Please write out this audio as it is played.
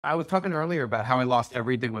I was talking earlier about how I lost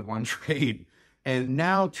everything with one trade. And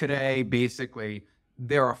now today, basically,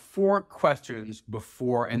 there are four questions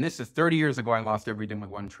before, and this is 30 years ago, I lost everything with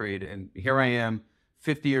one trade. And here I am,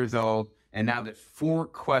 50 years old. And now there's four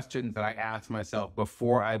questions that I ask myself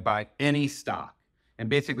before I buy any stock. And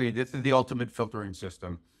basically, this is the ultimate filtering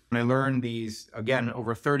system. And I learned these, again,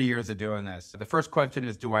 over 30 years of doing this. The first question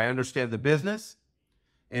is, do I understand the business?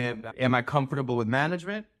 And am I comfortable with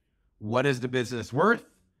management? What is the business worth?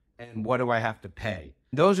 And what do I have to pay?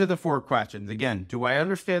 Those are the four questions. Again, do I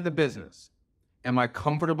understand the business? Am I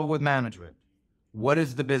comfortable with management? What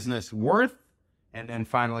is the business worth? And then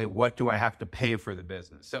finally, what do I have to pay for the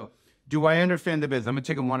business? So do I understand the business? I'm going to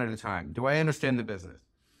take them one at a time. Do I understand the business?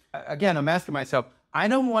 Again, I'm asking myself, I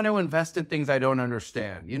don't want to invest in things I don't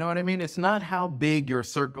understand. You know what I mean? It's not how big your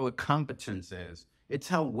circle of competence is. It's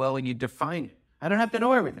how well you define it. I don't have to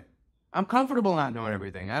know everything. I'm comfortable not knowing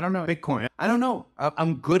everything. I don't know Bitcoin. I don't know.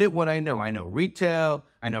 I'm good at what I know. I know retail.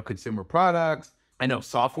 I know consumer products. I know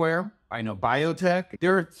software. I know biotech.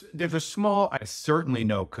 There's a small, I certainly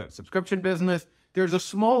know subscription business. There's a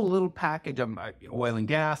small little package of oil and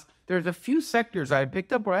gas. There's a few sectors I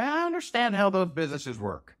picked up where I understand how those businesses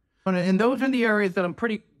work. And those are the areas that I'm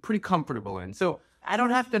pretty comfortable in. So I don't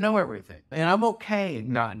have to know everything. And I'm okay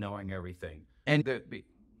not knowing everything. And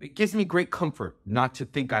it gives me great comfort not to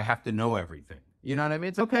think I have to know everything. You know what I mean?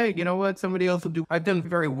 It's okay. You know what? Somebody else will do. I've done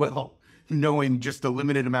very well knowing just the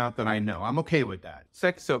limited amount that I know. I'm okay with that.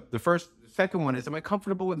 So the second one is, am I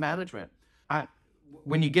comfortable with management?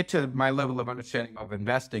 When you get to my level of understanding of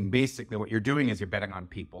investing, basically what you're doing is you're betting on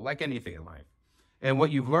people, like anything in life. And what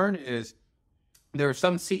you've learned is there are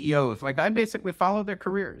some CEOs, like I basically follow their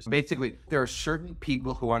careers. Basically, there are certain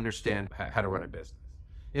people who understand how to run a business.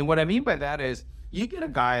 And what I mean by that is, you get a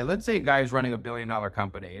guy, let's say a guy is running $1 billion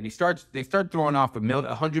company, and they start throwing off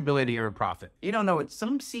 $100 million a year in profit. You don't know it.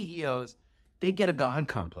 Some CEOs, they get a God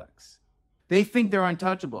complex. They think they're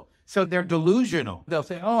untouchable. So they're delusional. They'll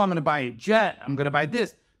say, oh, I'm going to buy a jet. I'm going to buy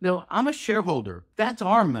this. No, I'm a shareholder. That's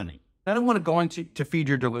our money. I don't want to go into to feed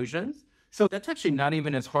your delusions. So that's actually not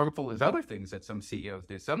even as harmful as other things that some CEOs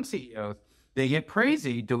do. Some CEOs, they get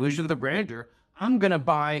crazy, delusion of the grandeur. I'm going to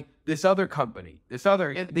buy this other company,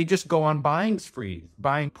 they just go on buying sprees,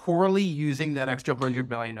 buying poorly, using that extra $100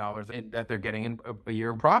 million that they're getting in a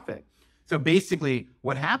year in profit. So basically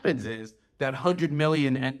what happens is that 100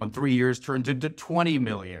 million in 3 years turns into 20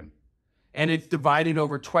 million, and it's divided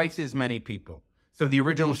over twice as many people. So the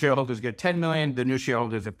original shareholders get 10 million, the new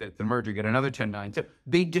shareholders, if it's the merger, get another 10 million. So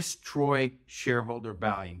they destroy shareholder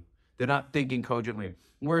value. They're not thinking cogently.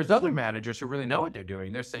 Whereas other managers who really know what they're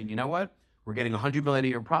doing, they're saying, you know what? We're getting 100 million a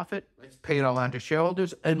year profit. Let's pay it all out to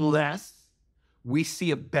shareholders unless we see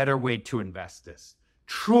a better way to invest this.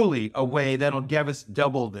 Truly a way that'll give us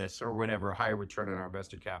double this or whatever, higher return on our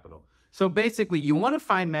invested capital. So basically, you want to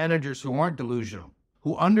find managers who aren't delusional,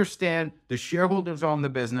 who understand the shareholders own the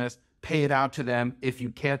business, pay it out to them if you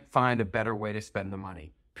can't find a better way to spend the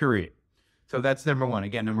money, period. So that's number one.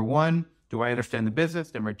 Again, number one, do I understand the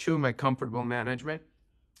business? Number two, am I comfortable management?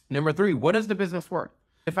 Number three, what is the business worth?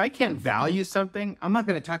 If I can't value something, I'm not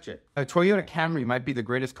going to touch it. A Toyota Camry might be the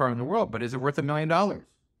greatest car in the world, but is it worth $1 million?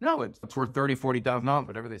 No, it's worth $30,000, $40,000,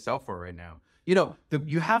 whatever they sell for right now. You know,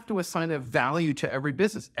 you have to assign a value to every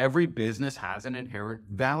business. Every business has an inherent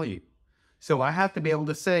value. So I have to be able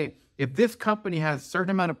to say, if this company has a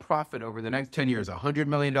certain amount of profit over the next 10 years, $100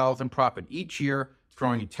 million in profit each year, it's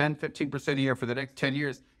growing 10, 15% a year for the next 10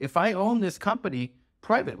 years. If I own this company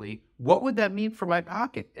privately, what would that mean for my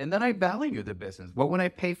pocket? And then I value the business. What would I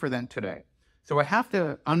pay for them today? So I have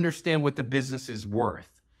to understand what the business is worth.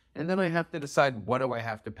 And then I have to decide, what do I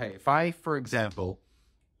have to pay? If I, for example,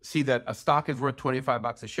 see that a stock is worth 25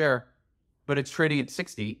 bucks a share, but it's trading at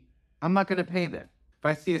 60, I'm not going to pay that. If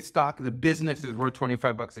I see a stock, the business is worth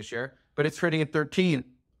 25 bucks a share, but it's trading at 13,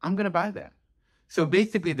 I'm going to buy that. So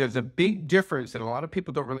basically, there's a big difference, and a lot of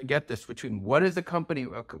people don't really get this, between what a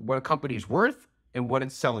company's worth and what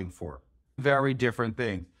it's selling for. Very different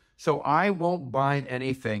things. So I won't buy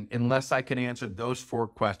anything unless I can answer those four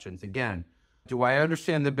questions. Again, do I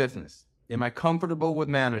understand the business? Am I comfortable with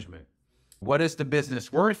management? What is the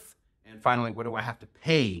business worth? And finally, what do I have to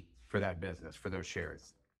pay for that business, for those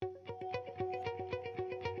shares?